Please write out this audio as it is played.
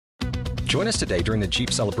Join us today during the Jeep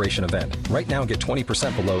Celebration event. Right now, get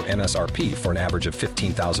 20% below MSRP for an average of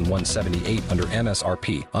 $15,178 under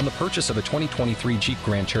MSRP on the purchase of a 2023 Jeep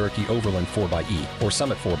Grand Cherokee Overland 4xE or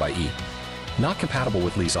Summit 4xE. Not compatible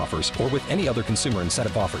with lease offers or with any other consumer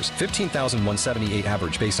incentive offers. $15,178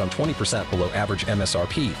 average based on 20% below average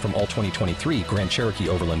MSRP from all 2023 Grand Cherokee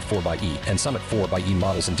Overland 4xE and Summit 4xE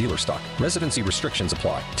models in dealer stock. Residency restrictions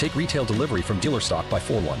apply. Take retail delivery from dealer stock by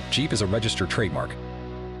 4/1. Jeep is a registered trademark.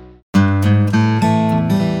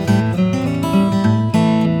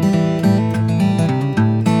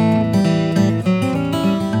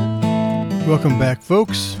 Welcome back,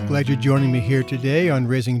 folks. Glad you're joining me here today on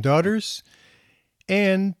Raising Daughters.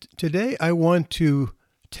 And today I want to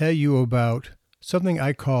tell you about something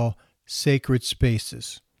I call sacred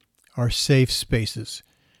spaces, or safe spaces.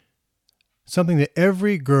 Something that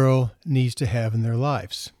every girl needs to have in their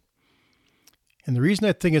lives. And the reason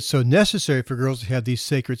I think it's so necessary for girls to have these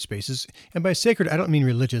sacred spaces, and by sacred I don't mean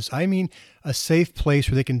religious, I mean a safe place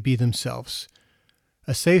where they can be themselves.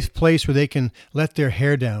 A safe place where they can let their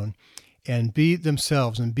hair down and be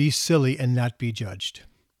themselves and be silly and not be judged.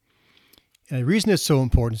 And the reason it's so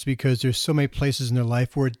important is because there's so many places in their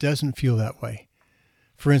life where it doesn't feel that way.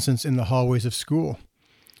 For instance, in the hallways of school.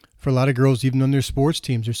 For a lot of girls, even on their sports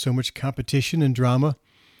teams, there's so much competition and drama.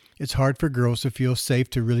 It's hard for girls to feel safe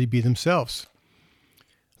to really be themselves.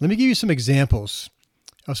 Let me give you some examples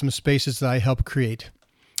of some spaces that I help create.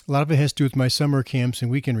 A lot of it has to do with my summer camps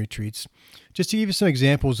and weekend retreats. Just to give you some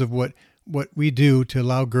examples of what we do to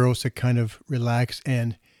allow girls to kind of relax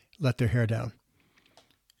and let their hair down.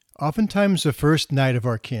 Oftentimes the first night of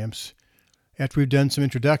our camps, after we've done some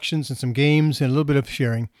introductions and some games and a little bit of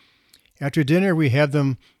sharing, after dinner we have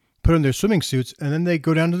them put on their swimming suits and then they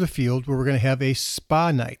go down to the field where we're going to have a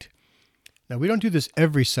spa night. Now we don't do this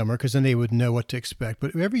every summer because then they would know what to expect,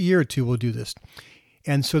 but every year or two we'll do this.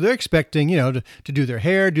 And so they're expecting, to do their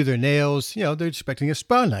hair, do their nails, they're expecting a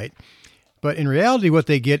spa night. But in reality, what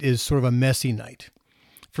they get is sort of a messy night.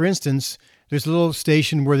 For instance, there's a little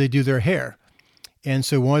station where they do their hair. And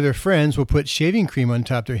so one of their friends will put shaving cream on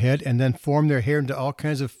top of their head and then form their hair into all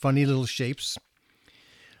kinds of funny little shapes.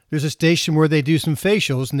 There's a station where they do some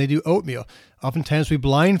facials and they do oatmeal. Oftentimes we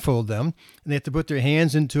blindfold them and they have to put their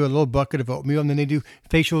hands into a little bucket of oatmeal and then they do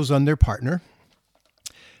facials on their partner.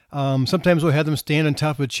 Sometimes we'll have them stand on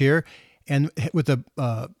top of a chair and with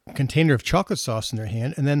a container of chocolate sauce in their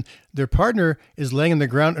hand, and then their partner is laying on the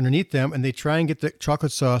ground underneath them, and they try and get the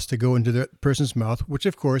chocolate sauce to go into the person's mouth, which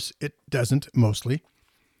of course it doesn't mostly.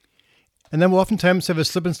 And then we'll oftentimes have a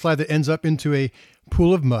slip and slide that ends up into a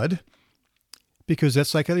pool of mud, because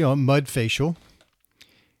that's like a mud facial.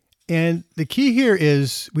 And the key here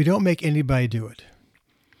is we don't make anybody do it.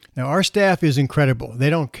 Now our staff is incredible.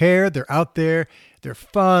 They don't care. They're out there. They're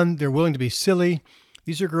fun. They're willing to be silly.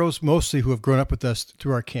 These are girls mostly who have grown up with us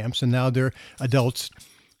through our camps, and now they're adults.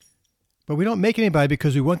 But we don't make anybody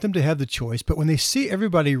because we want them to have the choice. But when they see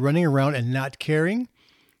everybody running around and not caring,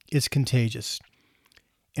 it's contagious.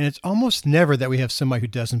 And it's almost never that we have somebody who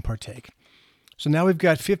doesn't partake. So now we've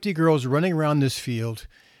got 50 girls running around this field,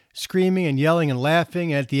 screaming and yelling and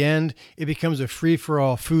laughing. And at the end, it becomes a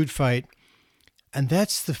free-for-all food fight. And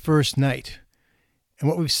that's the first night. And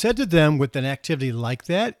what we've said to them with an activity like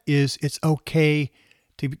that is it's okay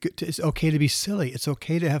to be silly. It's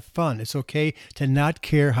okay to have fun. It's okay to not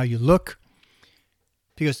care how you look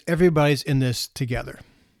because everybody's in this together.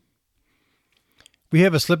 We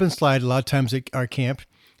have a slip and slide a lot of times at our camp.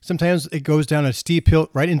 Sometimes it goes down a steep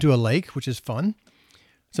hill right into a lake, which is fun.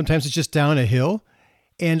 Sometimes it's just down a hill.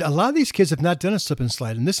 And a lot of these kids have not done a slip and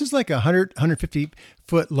slide. And this is like a 150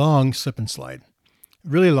 foot long slip and slide,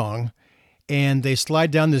 really long. And they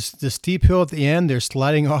slide down this steep hill at the end. They're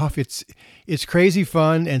sliding off. It's crazy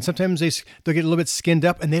fun. And sometimes they'll get a little bit skinned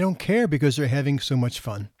up and they don't care because they're having so much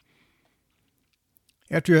fun.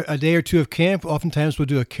 After a day or two of camp, oftentimes we'll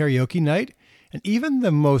do a karaoke night. And even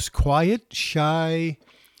the most quiet, shy,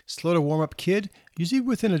 slow to warm up kid, usually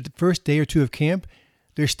within the first day or two of camp,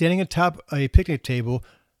 they're standing atop a picnic table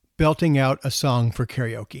belting out a song for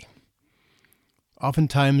karaoke.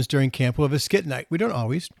 Oftentimes during camp we'll have a skit night. We don't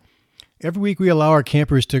always. Every week we allow our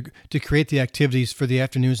campers to create the activities for the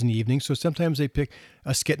afternoons and the evenings. So sometimes they pick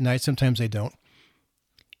a skit night, sometimes they don't.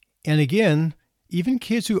 And again, even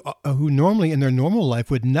kids who normally in their normal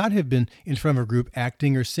life would not have been in front of a group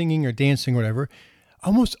acting or singing or dancing or whatever,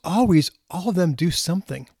 almost always all of them do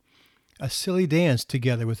something. A silly dance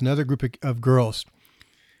together with another group of girls.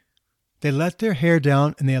 They let their hair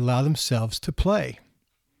down and they allow themselves to play.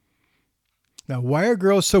 Now, why are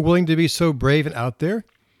girls so willing to be so brave and out there?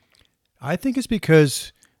 I think it's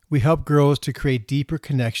because we help girls to create deeper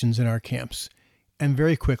connections in our camps. and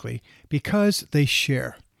very quickly because they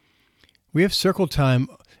share. We have circle time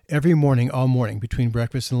every morning, all morning, between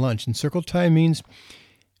breakfast and lunch. And circle time means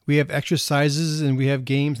we have exercises and we have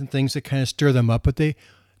games and things that kind of stir them up, but they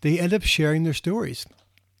end up sharing their stories.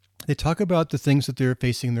 They talk about the things that they're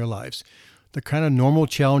facing in their lives, the kind of normal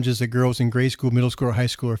challenges that girls in grade school, middle school, or high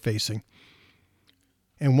school are facing.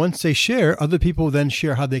 And once they share, other people then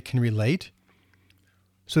share how they can relate.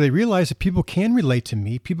 So they realize that people can relate to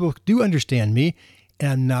me, people do understand me,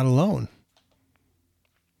 and I'm not alone.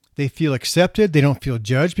 They feel accepted, they don't feel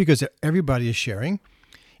judged because everybody is sharing.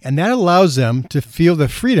 And that allows them to feel the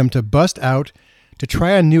freedom to bust out, to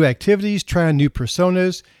try on new activities, try on new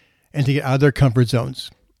personas, and to get out of their comfort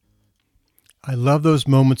zones. I love those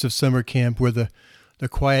moments of summer camp where the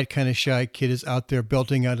quiet kind of shy kid is out there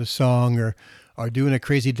belting out a song or doing a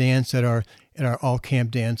crazy dance at our all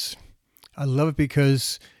camp dance. I love it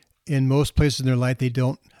because in most places in their life, they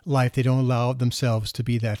don't allow themselves to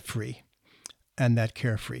be that free and that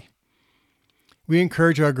carefree. We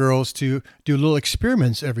encourage our girls to do little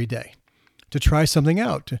experiments every day, to try something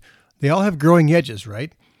out. They all have growing edges,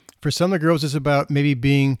 right? For some of the girls, it's about maybe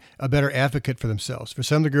being a better advocate for themselves. For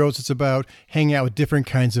some of the girls, it's about hanging out with different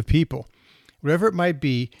kinds of people. Whatever it might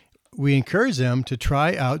be, we encourage them to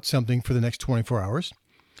try out something for the next 24 hours.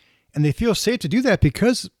 And they feel safe to do that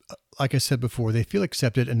because, like I said before, they feel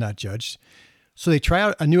accepted and not judged. So they try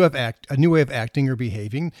out a new way of acting or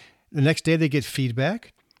behaving. The next day they get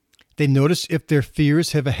feedback. They notice if their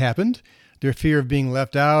fears have happened, their fear of being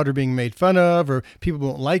left out or being made fun of, or people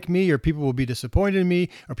won't like me, or people will be disappointed in me,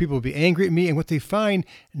 or people will be angry at me. And what they find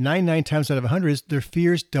 99 times out of 100 is their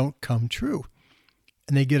fears don't come true.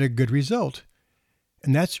 And they get a good result.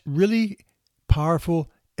 And that's really powerful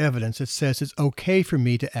evidence that says it's okay for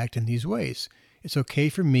me to act in these ways. It's okay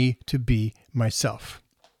for me to be myself.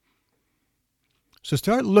 So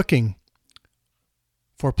start looking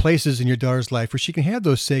for places in your daughter's life where she can have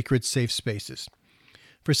those sacred, safe spaces.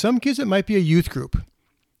 For some kids, it might be a youth group.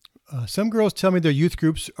 Some girls tell me their youth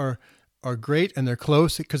groups are great and they're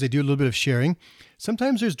close because they do a little bit of sharing.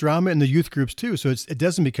 Sometimes there's drama in the youth groups too, so it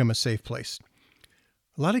doesn't become a safe place.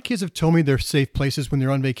 A lot of kids have told me they're safe places when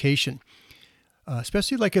they're on vacation,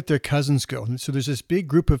 especially like if their cousins go. And so there's this big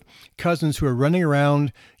group of cousins who are running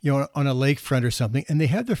around, on a lakefront or something, and they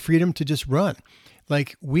have the freedom to just run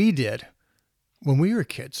like we did when we were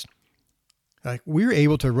kids. Like we were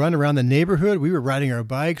able to run around the neighborhood. We were riding our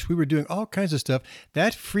bikes. We were doing all kinds of stuff.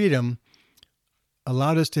 That freedom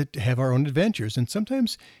allowed us to have our own adventures. And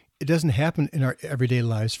sometimes it doesn't happen in our everyday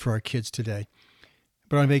lives for our kids today.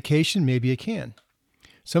 But on vacation, maybe it can.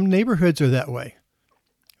 Some neighborhoods are that way.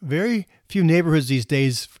 Very few neighborhoods these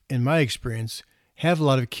days, in my experience, have a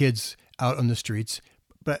lot of kids out on the streets.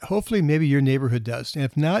 But hopefully maybe your neighborhood does. And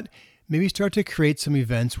if not, maybe start to create some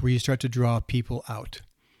events where you start to draw people out,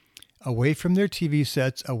 away from their TV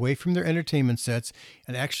sets, away from their entertainment sets,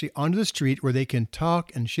 and actually onto the street where they can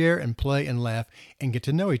talk and share and play and laugh and get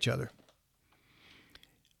to know each other.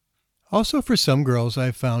 Also, for some girls,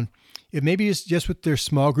 I've found it maybe is just with their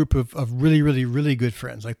small group of really, really, really good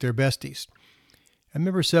friends, like their besties. I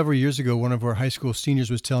remember several years ago, one of our high school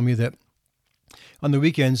seniors was telling me that on the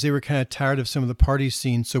weekends, they were kind of tired of some of the party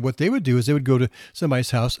scenes. So what they would do is they would go to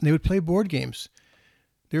somebody's house and they would play board games.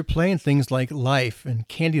 They were playing things like Life and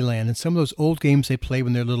Candyland and some of those old games they played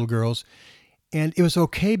when they were little girls. And it was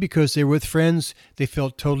okay because they were with friends they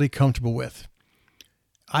felt totally comfortable with.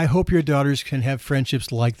 I hope your daughters can have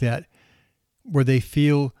friendships like that, where they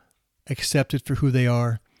feel accepted for who they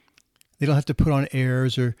are. They don't have to put on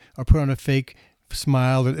airs or put on a fake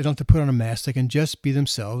smile, or they don't have to put on a mask. They can just be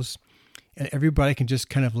themselves, and everybody can just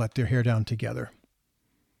kind of let their hair down together.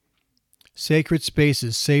 Sacred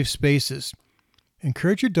spaces, safe spaces.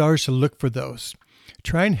 Encourage your daughters to look for those.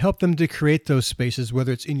 Try and help them to create those spaces,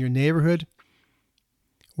 whether it's in your neighborhood,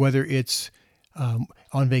 whether it's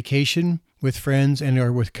on vacation with friends and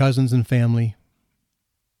or with cousins and family.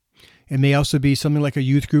 It may also be something like a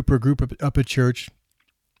youth group or a group up at church.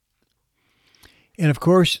 And of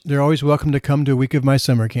course, they're always welcome to come to a week of my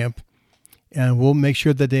summer camp. And we'll make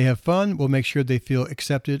sure that they have fun. We'll make sure they feel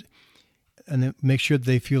accepted, and then make sure that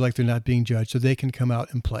they feel like they're not being judged so they can come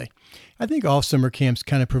out and play. I think all summer camps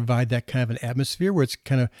kind of provide that kind of an atmosphere where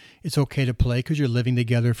it's okay to play because you're living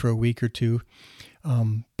together for a week or two.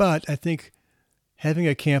 But I think having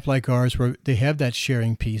a camp like ours where they have that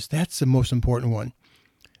sharing piece, that's the most important one.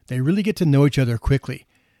 They really get to know each other quickly.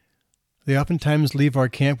 They oftentimes leave our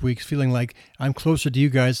camp weeks feeling like I'm closer to you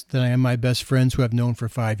guys than I am my best friends who I've known for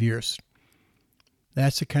 5 years.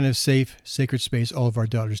 That's the kind of safe, sacred space all of our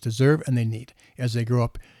daughters deserve and they need as they grow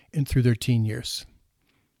up and through their teen years.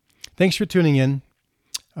 Thanks for tuning in.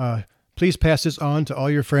 Please pass this on to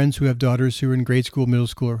all your friends who have daughters who are in grade school, middle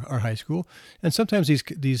school, or high school. And sometimes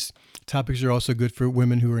these topics are also good for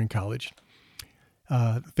women who are in college.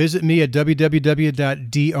 Visit me at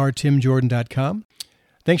www.drtimjordan.com.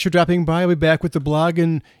 Thanks for dropping by. I'll be back with the blog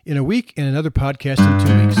in a week and another podcast in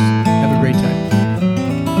 2 weeks. Have a great time.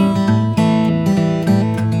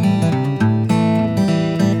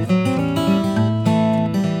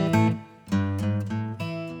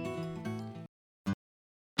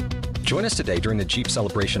 Join us today during the Jeep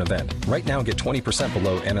Celebration event. Right now, get 20%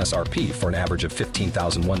 below MSRP for an average of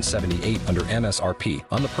 $15,178 under MSRP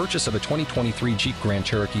on the purchase of a 2023 Jeep Grand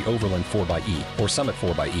Cherokee Overland 4xE or Summit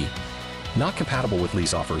 4xE. Not compatible with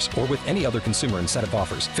lease offers or with any other consumer incentive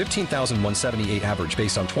offers. $15,178 average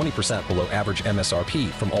based on 20% below average MSRP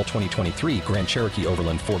from all 2023 Grand Cherokee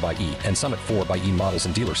Overland 4xE and Summit 4xE models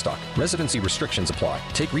in dealer stock. Residency restrictions apply.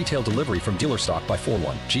 Take retail delivery from dealer stock by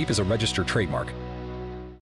 4/1. Jeep is a registered trademark.